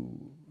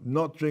to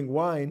not drink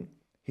wine,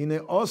 hine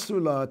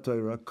osru la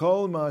Torah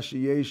kol ma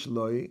sheyesh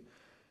loi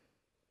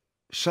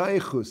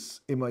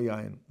shaychus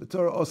imayayin. The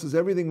Torah osers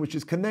everything which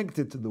is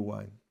connected to the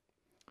wine.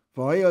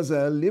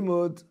 V'hayazeh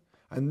limud,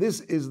 and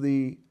this is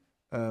the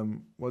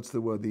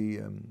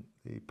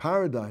the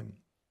paradigm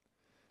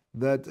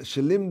that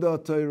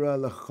shelimda Torah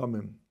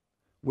lechachamim,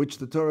 which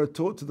the Torah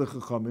taught to the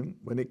chachamim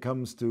when it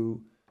comes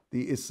to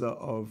the issa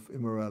of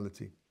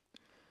immorality.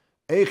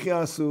 Eich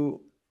yasu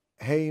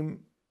heim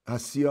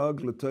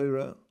hasiag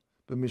l'Torah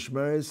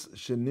b'mishmeres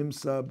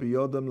shenimsa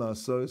b'yodam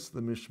la'asos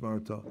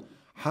l'mishmarta.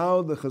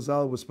 How the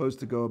Chazal was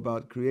supposed to go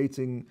about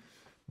creating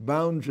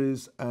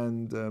boundaries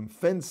and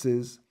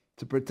fences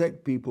to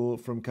protect people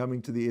from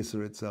coming to the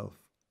issa itself.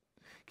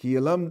 Ki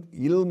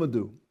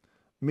yilmadu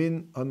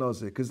min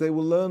hanozir, because they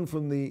will learn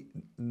from the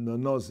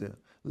nozir.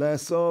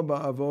 La'asor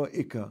ba'avor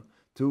ikka,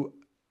 to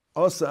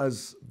us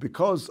as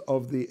because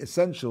of the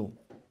essential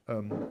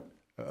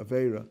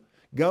avera.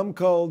 Gam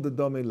kol the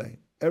domile,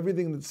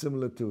 everything that's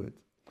similar to it.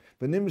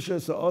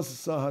 V'nimsha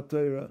sa'asa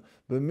ha'torah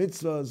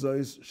b'mitzvah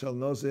zois shal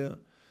nozir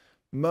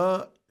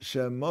ma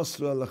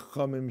she'mosra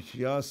l'chachamim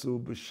shiyasu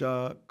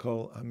b'sha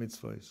kol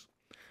ha'mitzvahs.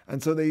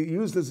 And so they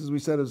use this, as we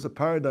said, as a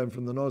paradigm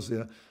from the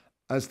nozir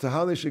as to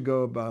how they should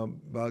go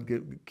about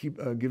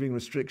giving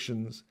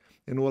restrictions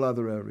in all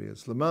other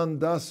areas. Laman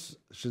das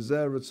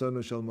shezer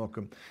ritzonu shel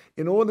mokum.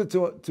 In order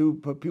for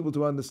people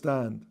to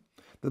understand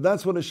that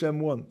that's what Hashem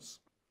wants.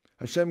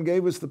 Hashem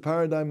gave us the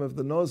paradigm of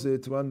the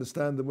nozir to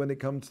understand that when it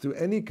comes to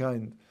any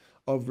kind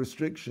of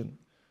restriction,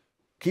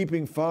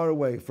 keeping far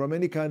away from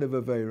any kind of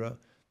aveira,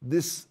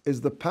 this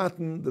is the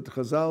pattern that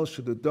Chazal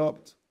should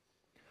adopt.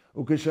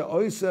 Ukesha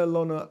oiseh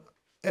lona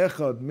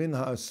echad min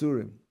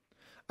ha'asurim.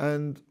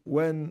 And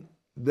when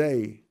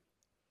the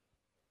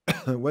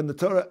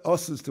Torah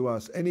offers to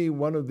us any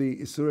one of the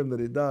isurim that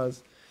it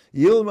does,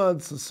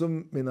 yilmad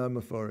sasum min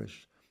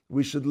ha'meforish.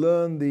 We should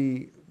learn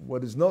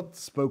what is not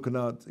spoken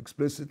out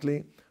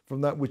explicitly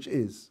from that which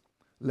is.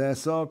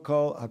 Le'asar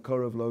kol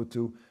hakorav lo,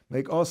 to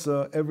make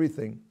osa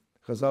everything.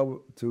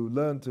 Chazal, to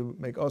learn to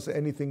make osa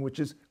anything which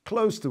is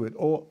close to it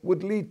or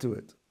would lead to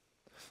it.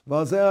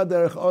 V'alzeh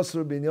derech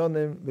osr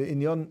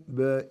b'inyan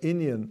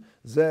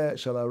zeh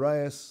shel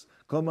arayas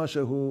kol ma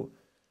shehu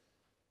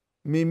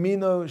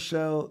mimino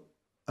shel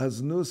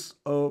haznus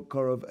o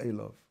korov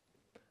elov.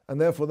 And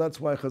therefore that's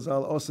why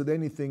Chazal osed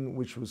anything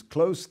which was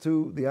close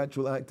to the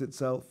actual act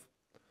itself,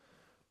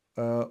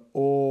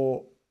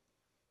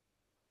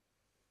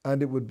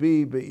 and it would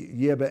be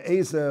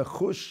yebe'ezer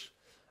chush,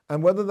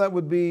 and whether that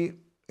would be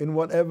in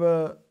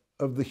whatever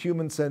of the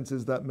human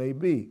senses that may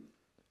be.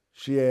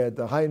 Shi'er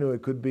dahainu,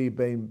 it could be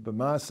bein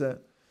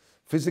b'masa,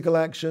 physical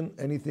action,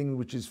 anything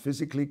which is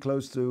physically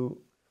close to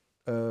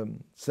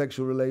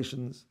sexual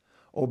relations,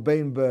 or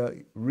bein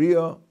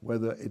b'riyah,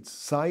 whether it's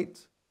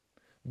sight,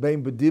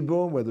 bein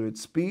b'dibur, whether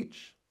it's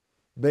speech,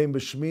 bein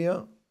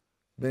b'shmiya,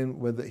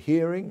 whether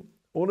hearing.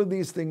 All of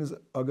these things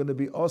are going to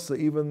be osa,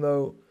 even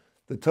though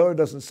the Torah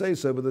doesn't say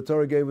so, but the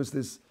Torah gave us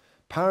this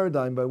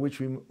paradigm by which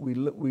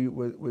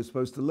we're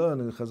supposed to learn,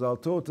 and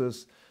Chazal taught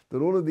us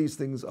that all of these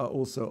things are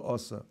also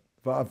osa.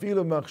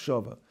 Va'afilu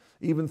machshava,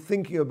 even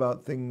thinking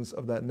about things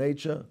of that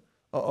nature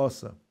are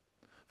osa.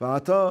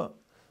 Va'ata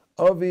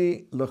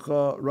avi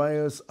lecha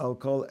rayos al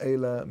kol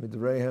eila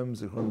midreihem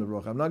zichron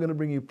l'roch. I'm not going to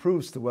bring you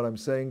proofs to what I'm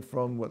saying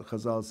from what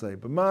Chazal say,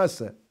 but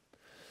maaseh,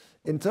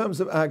 in terms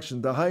of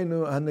action,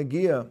 dahainu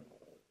hanagia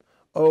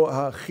o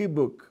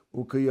hachibuk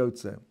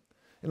ukayotze.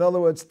 In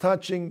other words,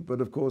 touching, but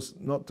of course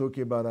not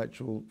talking about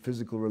actual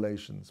physical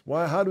relations.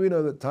 Why? How do we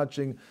know that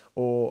touching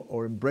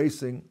or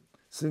embracing,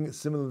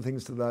 similar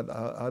things to that,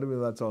 how do we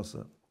know that's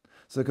also?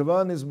 So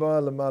kavan is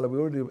ba lamala. We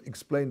already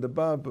explained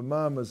above, but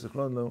ma'ama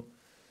zichrono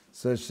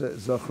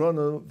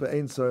zachrono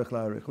ve'ein tzarech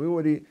la'arich. We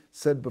already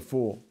said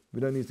before. We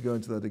don't need to go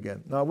into that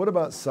again. Now, what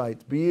about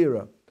sight?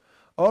 Be'ira.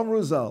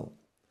 Amruzal,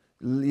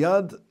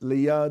 yad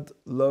liyad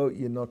lo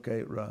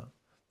yinoke ra.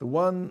 The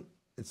one,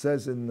 it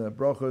says in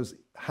Brachos,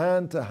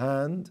 hand to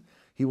hand,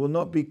 he will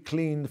not be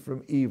cleaned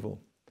from evil.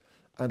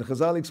 And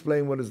Chazal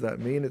explain what does that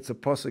mean. It's a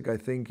posuk, I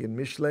think, in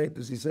Mishlei.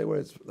 Does he say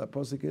where that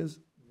posuk is?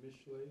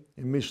 Mishlei.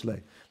 In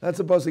Mishlei. That's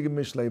a posuk in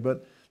Mishlei,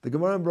 but the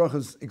Gemara in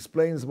Brachos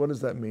explains what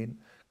does that mean.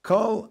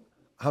 Kol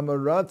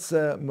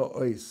hamaratze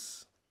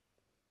ma'ois.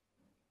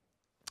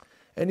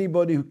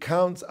 Anybody who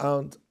counts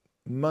out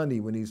money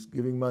when he's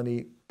giving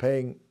money,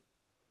 paying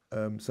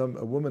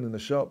a woman in a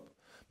shop,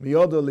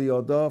 miyoda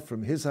liyoda,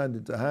 from his hand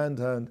into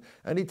hand,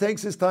 and he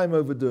takes his time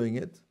over doing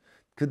it,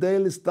 kadei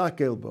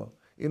listakel bo,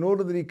 in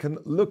order that he can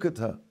look at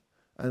her,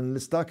 And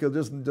listakel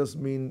doesn't just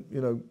mean,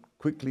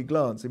 quickly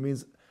glance. It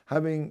means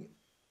having,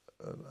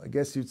 I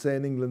guess you'd say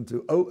in English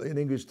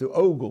to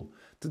ogle,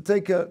 to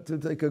take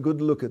a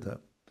good look at her.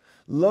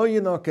 Lo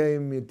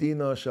yinakem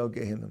medina shel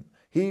Gehinnom.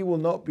 He will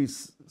not be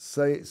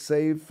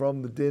saved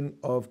from the din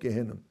of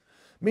Gehinnom.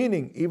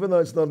 Meaning, even though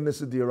it's not an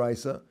issa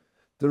d'oraisa,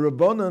 the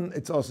Rabbanan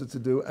it's also to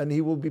do, and he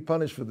will be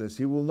punished for this.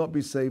 He will not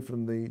be saved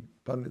from the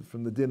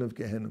din of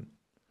Gehinnom.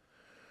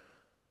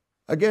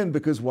 Again,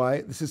 because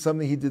why? This is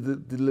something he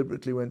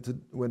deliberately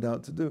went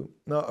out to do.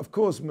 Now, of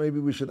course, maybe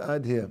we should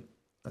add here.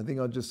 I think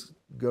I'll just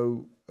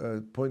go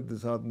point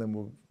this out, and then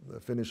we'll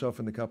finish off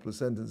in a couple of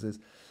sentences.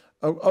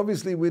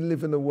 Obviously, we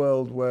live in a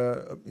world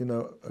where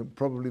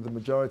probably the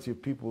majority of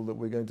people that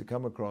we're going to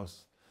come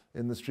across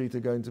in the street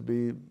are going to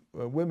be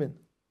women.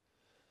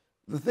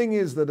 The thing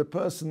is that a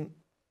person,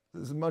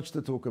 there's much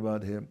to talk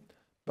about here,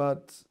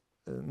 but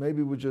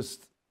maybe we'll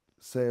just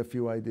say a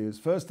few ideas.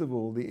 First of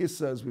all, the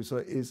issa, as we saw,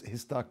 is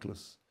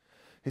histaklus.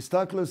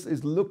 Histaklus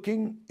is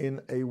looking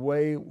in a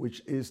way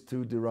which is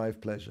to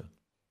derive pleasure.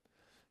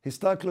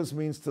 Histaklus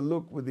means to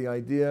look with the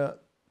idea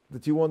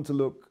that you want to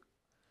look,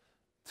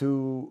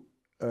 to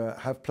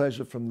have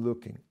pleasure from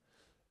looking.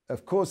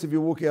 Of course, if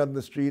you're walking out in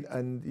the street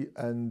and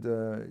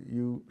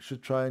you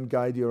should try and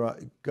guard your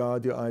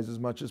eyes as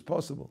much as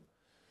possible.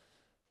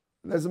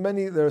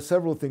 There are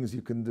several things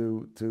you can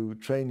do to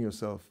train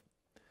yourself.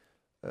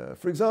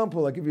 For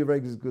example, I'll give you a very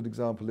good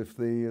example. If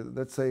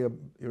let's say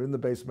you're in the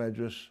base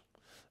medrash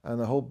and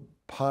a whole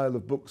pile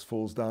of books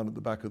falls down at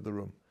the back of the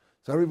room.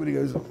 So everybody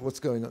goes, what's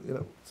going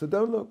on? So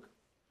don't look.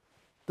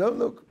 Don't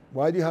look.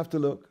 Why do you have to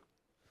look?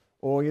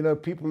 Or,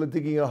 people are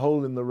digging a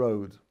hole in the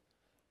road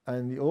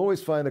and you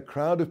always find a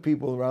crowd of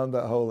people around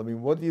that hole. I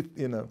mean, what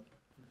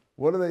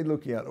are they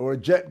looking at? Or a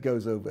jet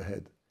goes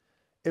overhead.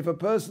 If a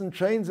person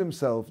trains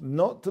himself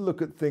not to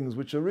look at things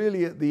which are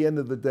really at the end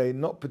of the day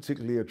not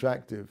particularly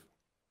attractive,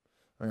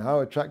 I mean, how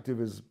attractive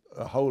is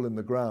a hole in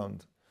the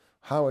ground?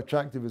 How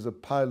attractive is a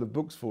pile of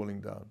books falling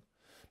down?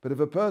 But if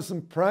a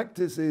person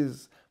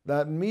practices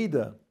that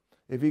midah,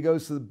 if he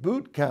goes to the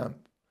boot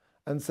camp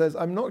and says,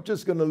 I'm not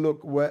just going to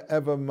look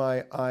wherever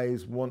my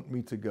eyes want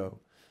me to go,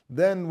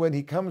 then when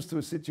he comes to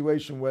a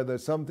situation where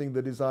there's something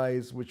that his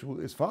eyes,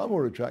 is far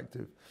more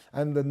attractive,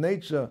 and the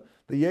nature,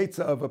 the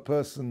yetzer of a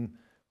person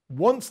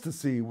wants to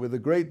see with a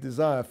great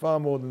desire, far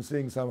more than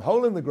seeing some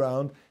hole in the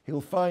ground, he'll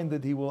find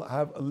that he will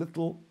have a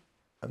little,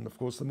 and of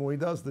course the more he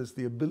does this,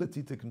 the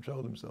ability to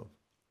control himself.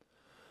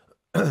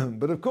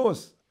 But of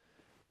course,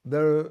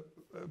 there are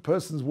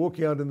persons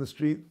walking out in the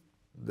street,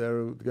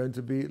 there are going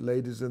to be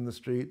ladies in the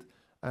street,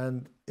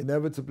 and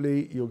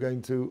inevitably you're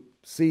going to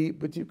see,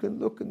 but you can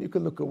look and you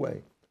can look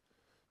away.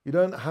 You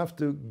don't have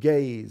to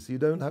gaze, you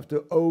don't have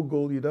to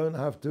ogle, you don't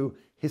have to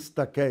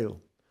histakel.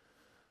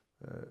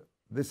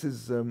 This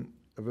is a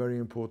very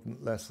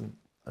important lesson.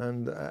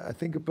 And I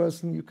think a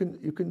person, you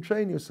can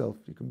train yourself,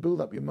 you can build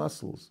up your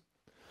muscles.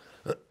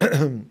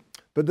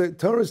 But the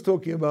Torah is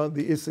talking about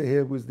the issa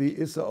here was the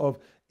issa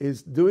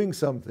is doing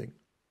something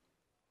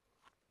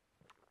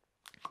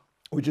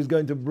which is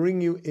going to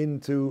bring you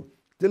into,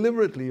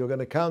 deliberately, you're going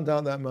to count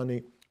out that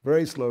money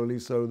very slowly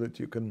so that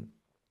you can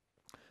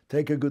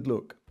take a good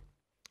look.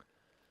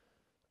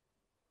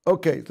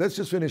 Okay, let's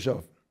just finish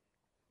off.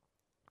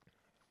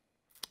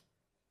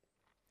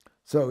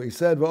 So he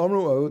said,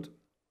 "Va'omru od,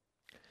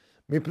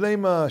 mipnei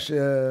ma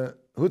shehutzricha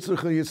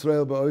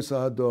Yisrael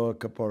ba'osa hador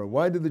kapara."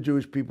 Why did the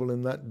Jewish people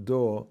in that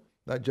door,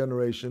 that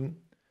generation,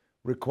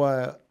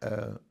 require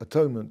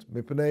atonement?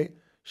 Mipnei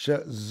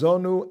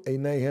shezonu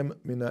einehem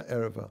mina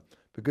ereva.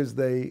 Because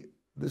the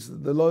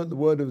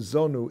word of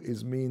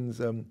zonu means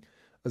a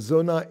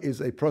zona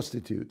is a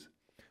prostitute,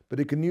 but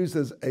it can be used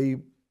as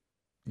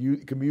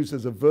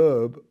a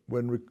verb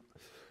when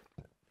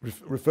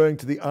referring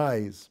to the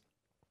eyes.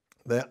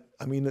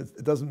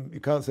 It doesn't. You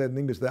can't say it in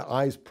English. Their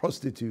eyes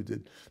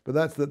prostituted, but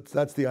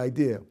that's the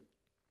idea.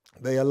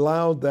 They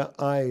allowed their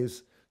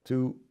eyes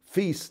to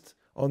feast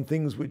on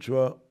things which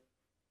were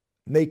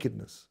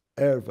nakedness,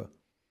 erva,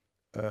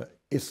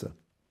 issa.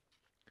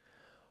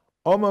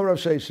 Omar Rav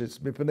Sheshes,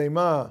 mipnei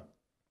ma,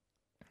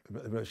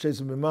 Rav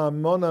Sheshes mima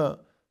mona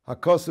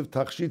hakosev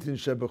tachshitin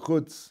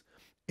shebechutz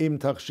im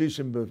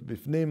tachshishim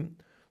bifnim.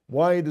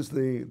 Why does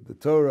the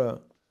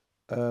Torah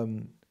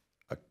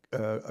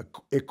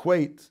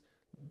equate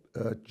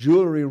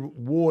jewelry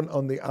worn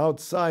on the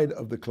outside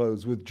of the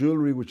clothes with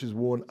jewelry which is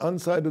worn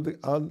under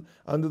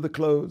the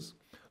clothes?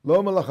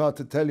 Lo malacha,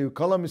 to tell you,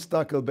 kol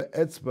hamistakel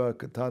be'etzba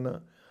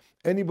katana,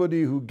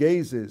 anybody who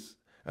gazes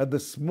at the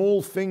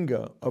small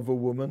finger of a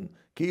woman,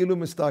 ki'ilu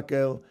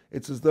mistakel,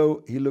 it's as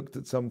though he looked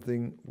at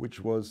something which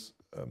was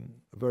a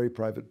very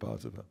private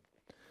part of her.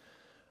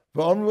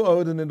 V'amru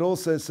od, and it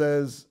also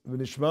says,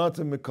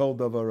 v'nishmatem mikol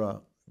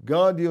davara,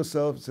 guard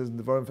yourself, it says in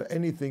the Devarim, for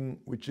anything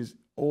which is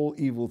all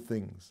evil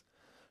things.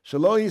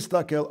 Shalo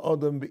yistakel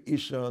odom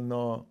be'isha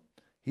na,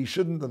 he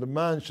shouldn't, that a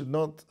man should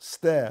not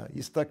stare.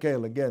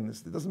 Yistakel, again,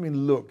 it doesn't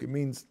mean look, it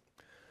means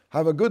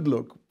have a good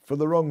look for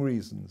the wrong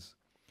reasons.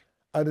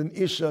 At an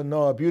isha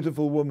na, a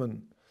beautiful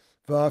woman,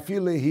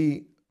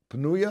 v'afilehi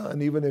pnuya,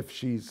 and even if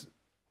she's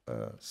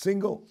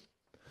single,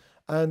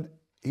 and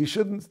he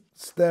shouldn't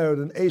stare at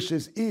an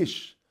eshes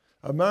ish,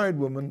 a married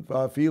woman,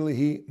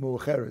 va'afilihi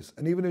mu'cheres,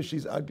 and even if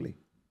she's ugly.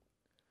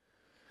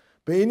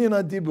 Be'inyan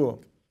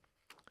adibur,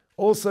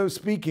 also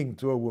speaking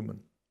to a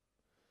woman.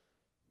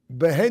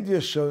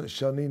 Behedya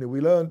shanina,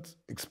 we learned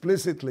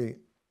explicitly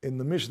in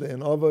the Mishnah in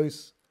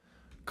Avos,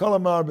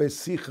 Kalamar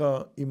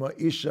be'sicha ima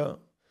isha,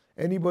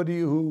 anybody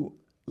who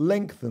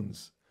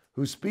lengthens,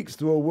 who speaks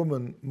to a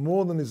woman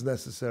more than is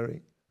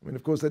necessary. I mean,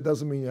 of course, that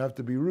doesn't mean you have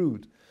to be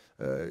rude.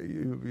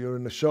 You're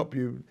in a shop,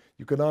 you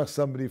can ask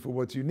somebody for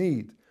what you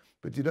need,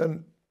 but you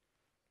don't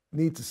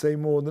need to say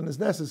more than is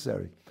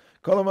necessary.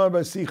 Kalamar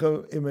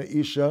be'sicha ima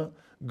isha,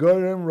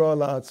 gorem ra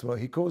la'atzma,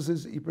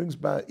 he brings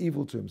bad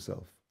evil to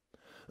himself.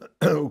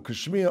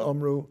 Kashmir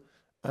amru,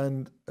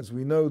 and as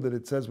we know that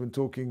it says when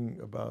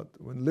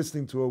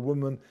listening to a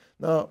woman,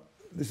 now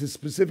this is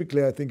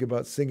specifically, I think,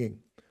 about singing.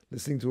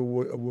 Listening to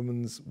a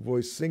woman's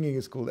voice singing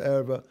is called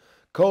erva.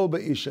 Kol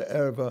ba'isha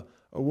erva,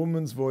 a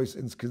woman's voice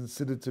is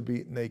considered to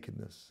be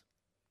nakedness.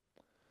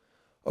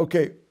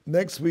 Okay,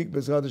 next week,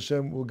 B'ezrat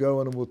Hashem, we'll go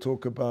on and we'll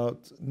talk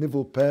about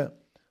nivel peh,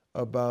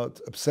 about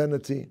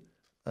obscenity,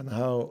 and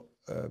how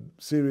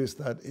serious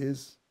that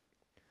is.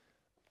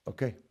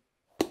 Okay.